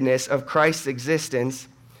open-endedness of Christ's existence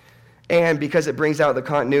and because it brings out the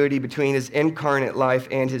continuity between his incarnate life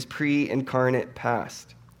and his pre-incarnate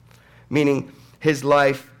past, meaning his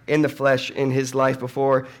life in the flesh in his life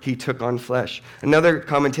before he took on flesh. Another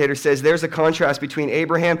commentator says there's a contrast between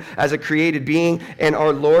Abraham as a created being and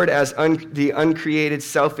our Lord as the uncreated,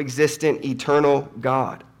 self-existent, eternal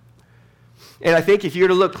God. And I think if you were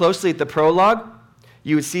to look closely at the prologue,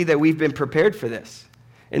 you would see that we've been prepared for this.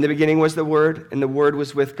 In the beginning was the Word, and the Word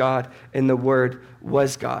was with God, and the Word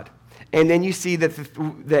was God. And then you see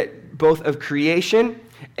that both of creation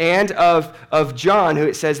and of John, who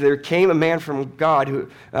it says there came a man from God who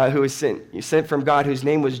was sent from God, whose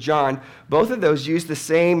name was John. Both of those use the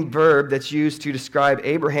same verb that's used to describe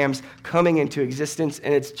Abraham's coming into existence,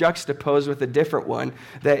 and it's juxtaposed with a different one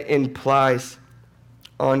that implies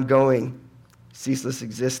ongoing, ceaseless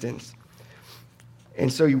existence.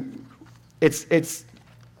 And so and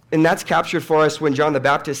that's captured for us when John the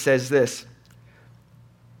Baptist says this.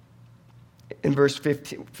 In verse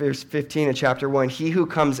 15 in chapter 1, he who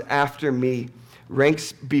comes after me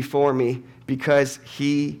ranks before me because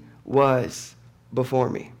he was before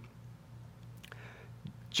me.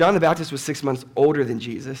 John the Baptist was 6 months older than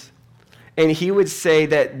Jesus. And he would say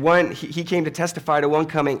that he came to testify to one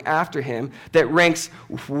coming after him that ranks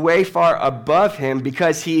way far above him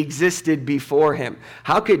because he existed before him.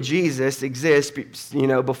 How could Jesus exist,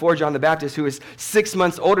 before John the Baptist, who is 6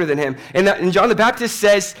 months older than him? And John the Baptist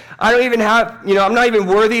says, I'm not even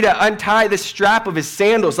worthy to untie the strap of his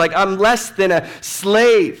sandals. Like, I'm less than a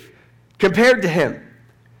slave compared to him.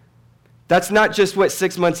 That's not just what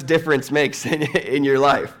 6 months difference makes in your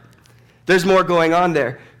life. There's more going on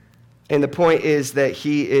there. And the point is that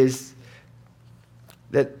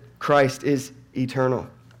Christ is eternal.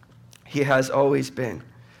 He has always been.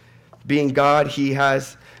 Being God, he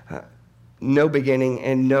has no beginning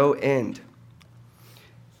and no end.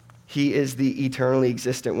 He is the eternally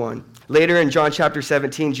existent one. Later in John chapter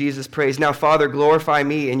 17, Jesus prays, "Now, Father, glorify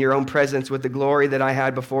me in your own presence with the glory that I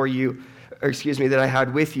had that I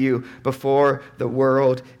had with you before the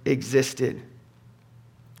world existed."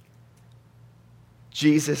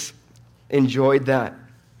 Jesus enjoyed that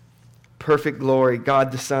perfect glory,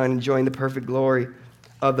 God the Son enjoying the perfect glory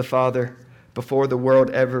of the Father before the world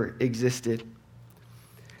ever existed.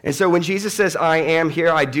 And so when Jesus says, "I am" here,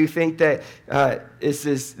 I do think that this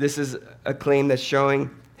is a claim that's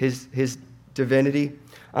showing his divinity.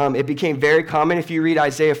 It became very common. If you read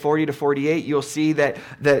Isaiah 40 to 48, you'll see that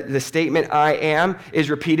the statement "I am" is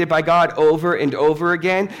repeated by God over and over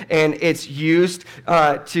again, and it's used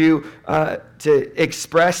to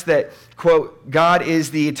express that, quote, God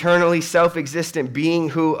is the eternally self-existent being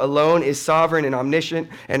who alone is sovereign and omniscient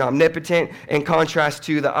and omnipotent, in contrast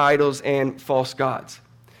to the idols and false gods,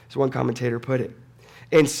 as one commentator put it.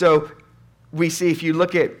 And so we see, if you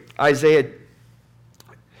look at Isaiah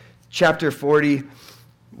chapter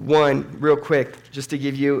 41 real quick, just to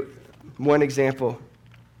give you one example.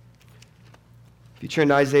 If you turn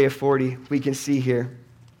to Isaiah 40, we can see here.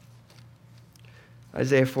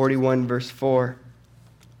 Isaiah 41, verse 4.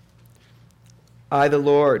 "I, the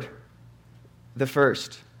Lord, the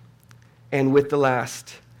first, and with the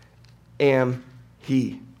last, am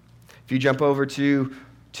He." If you jump over to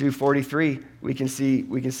 43, we can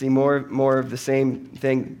see more of the same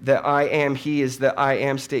thing. The "I am He" is the "I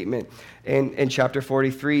am" statement. In chapter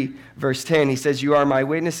 43, verse 10, he says, "You are my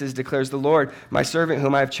witnesses, declares the Lord, my servant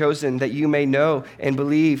whom I have chosen, that you may know and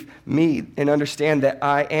believe me and understand that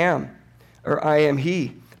I am, or I am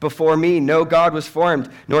He. Before me no God was formed,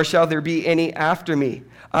 nor shall there be any after me.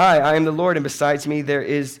 I am the Lord, and besides me there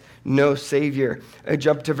is no Savior."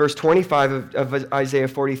 Jump to verse 25 of Isaiah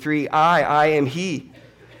 43. I am He.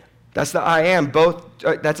 That's the "I am."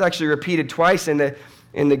 That's actually repeated twice in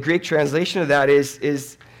the Greek translation of that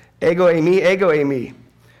is ego eimi,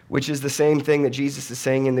 which is the same thing that Jesus is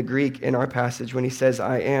saying in the Greek in our passage when he says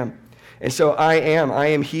 "I am." And so I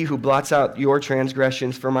am He who blots out your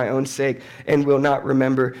transgressions for my own sake and will not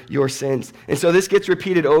remember your sins. And so this gets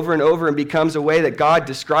repeated over and over and becomes a way that God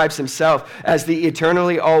describes himself as the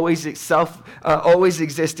eternally always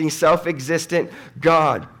existing, self-existent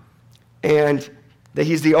God, and that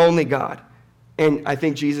he's the only God. And I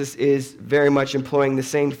think Jesus is very much employing the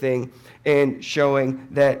same thing and showing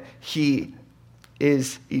that he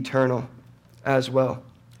is eternal as well.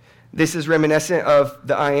 This is reminiscent of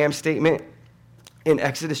the "I am" statement in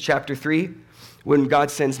Exodus chapter 3 when God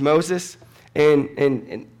sends Moses.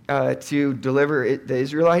 And to deliver the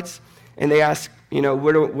Israelites. And they ask,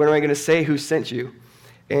 what am I going to say? Who sent you?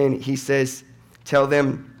 And he says, tell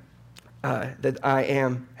them that I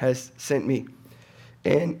am has sent me.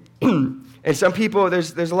 And and some people,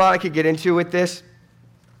 there's a lot I could get into with this.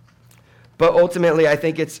 But ultimately, I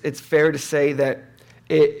think it's fair to say that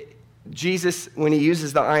Jesus, when he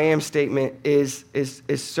uses the I am statement, is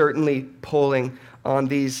certainly pulling on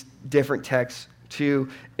these different texts to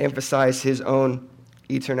emphasize his own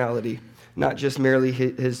eternality, not just merely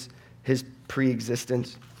his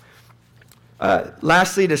pre-existence.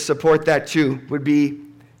 Lastly, to support that too, would be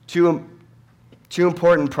two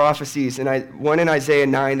important prophecies, and one in Isaiah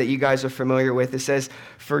 9 that you guys are familiar with. It says,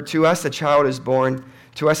 "For to us a child is born,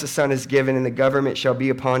 to us a son is given, and the government shall be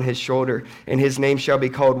upon his shoulder, and his name shall be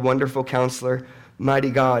called Wonderful Counselor, Mighty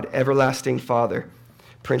God, Everlasting Father,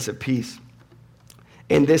 Prince of Peace."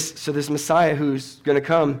 And this Messiah who's going to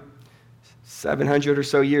come 700 or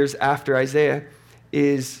so years after Isaiah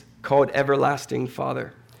is called Everlasting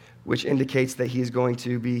Father, which indicates that he is going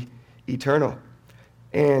to be eternal.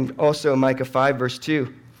 And also Micah 5 verse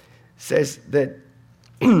 2 says that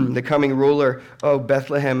the coming ruler, O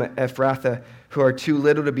Bethlehem Ephrathah, who are too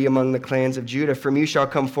little to be among the clans of Judah, from you shall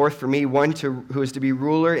come forth for me one who is to be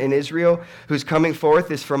ruler in Israel, whose coming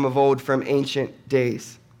forth is from of old, from ancient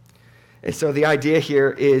days. And so the idea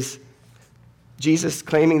here is Jesus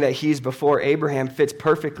claiming that he's before Abraham fits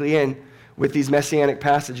perfectly in with these messianic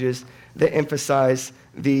passages that emphasize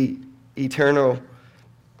the eternal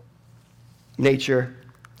nature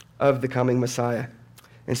of the coming Messiah.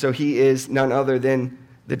 And so he is none other than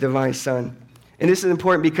the divine Son. And this is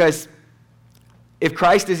important because if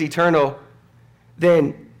Christ is eternal,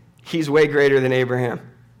 then he's way greater than Abraham.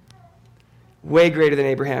 Way greater than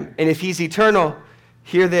Abraham. And if he's eternal,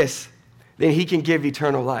 hear this, then he can give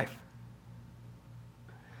eternal life.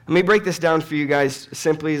 Let me break this down for you guys as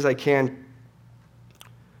simply as I can.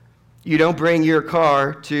 You don't bring your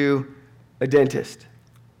car to a dentist.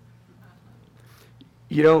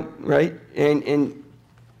 You don't, right? And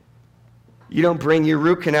you don't bring your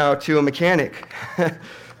root canal to a mechanic.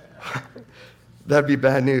 That'd be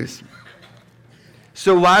bad news.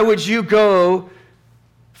 So why would you go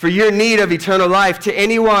for your need of eternal life to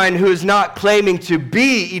anyone who is not claiming to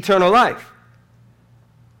be eternal life?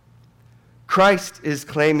 Christ is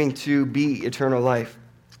claiming to be eternal life.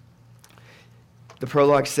 The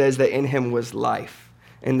prologue says that in him was life,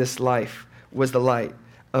 and this life was the light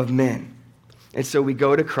of men. And so we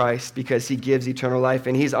go to Christ because he gives eternal life.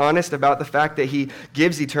 And he's honest about the fact that he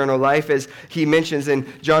gives eternal life. As he mentions in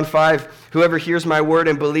John 5, whoever hears my word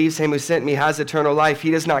and believes him who sent me has eternal life.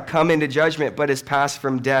 He does not come into judgment, but is passed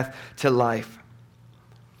from death to life.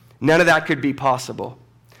 None of that could be possible.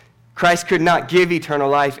 Christ could not give eternal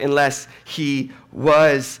life unless he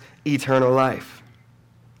was eternal life.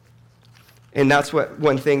 And that's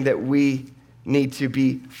one thing that we need to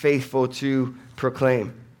be faithful to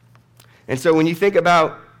proclaim. And so when you think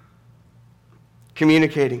about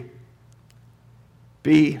communicating,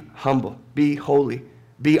 be humble, be holy,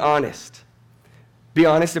 be honest. Be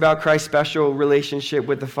honest about Christ's special relationship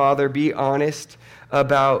with the Father. Be honest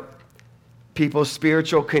about people's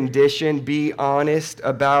spiritual condition. Be honest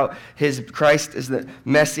about Christ as the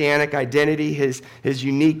messianic identity, his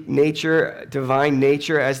unique nature, divine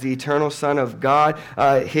nature as the eternal Son of God,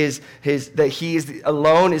 that he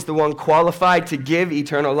alone is the one qualified to give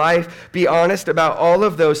eternal life. Be honest about all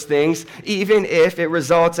of those things, even if it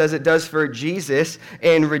results, as it does for Jesus,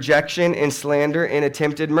 in rejection and slander and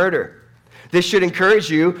attempted murder. This should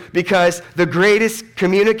encourage you because the greatest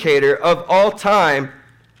communicator of all time,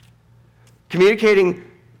 communicating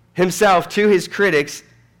himself to his critics,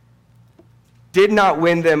 did not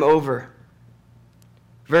win them over.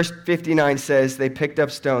 Verse 59 says, they picked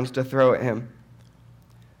up stones to throw at him.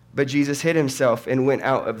 But Jesus hid himself and went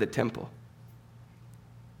out of the temple.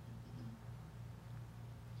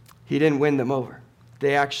 He didn't win them over.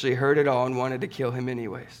 They actually heard it all and wanted to kill him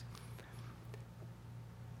anyways.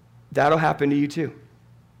 That'll happen to you too.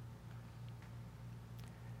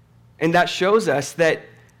 And that shows us that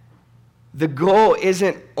the goal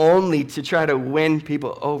isn't only to try to win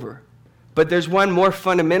people over, but there's one more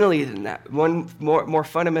fundamentally than that, one more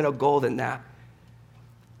fundamental goal than that.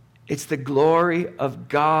 It's the glory of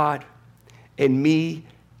God and me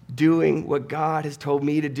doing what God has told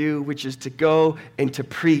me to do, which is to go and to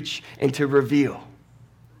preach and to reveal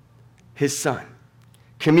his Son,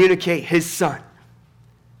 communicate his Son.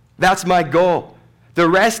 That's my goal. The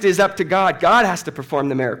rest is up to God. God has to perform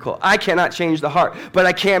the miracle. I cannot change the heart, but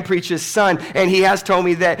I can preach his Son. And he has told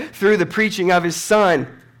me that through the preaching of his Son,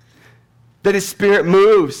 that his Spirit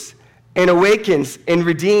moves and awakens and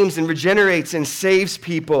redeems and regenerates and saves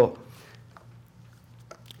people.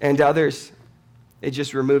 And others, it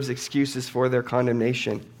just removes excuses for their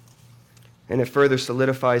condemnation, and it further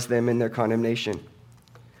solidifies them in their condemnation.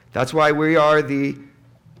 That's why we are the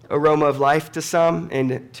aroma of life to some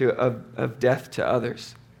and of death to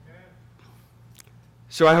others.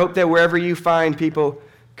 So I hope that wherever you find people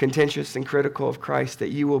contentious and critical of Christ, that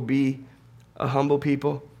you will be a humble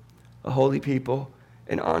people, a holy people,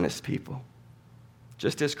 an honest people,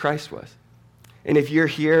 just as Christ was. And if you're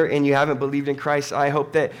here and you haven't believed in Christ, I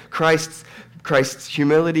hope that Christ's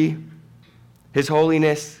humility, his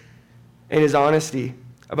holiness, and his honesty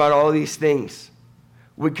about all these things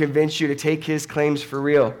would convince you to take his claims for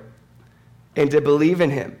real and to believe in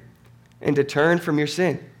him and to turn from your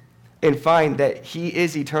sin and find that he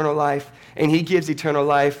is eternal life, and he gives eternal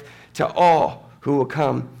life to all who will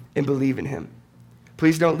come and believe in him.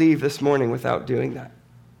 Please don't leave this morning without doing that.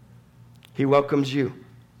 He welcomes you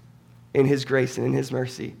in his grace and in his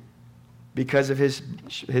mercy because of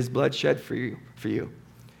his blood shed for you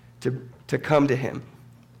to come to him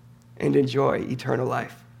and enjoy eternal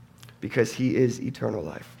life because he is eternal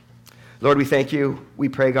life. Lord, we thank you. We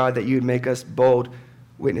pray, God, that you would make us bold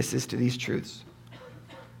witnesses to these truths.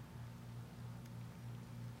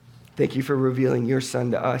 Thank you for revealing your Son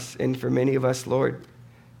to us, and for many of us, Lord,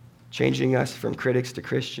 changing us from critics to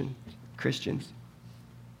Christians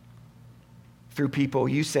through people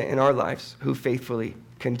you sent in our lives who faithfully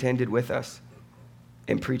contended with us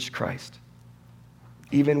and preached Christ.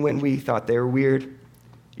 Even when we thought they were weird,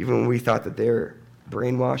 even when we thought that they were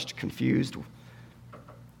brainwashed, confused,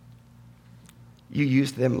 you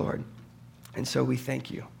used them, Lord. And so we thank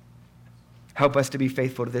you. Help us to be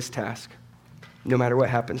faithful to this task, no matter what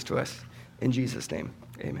happens to us. In Jesus' name,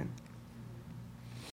 amen.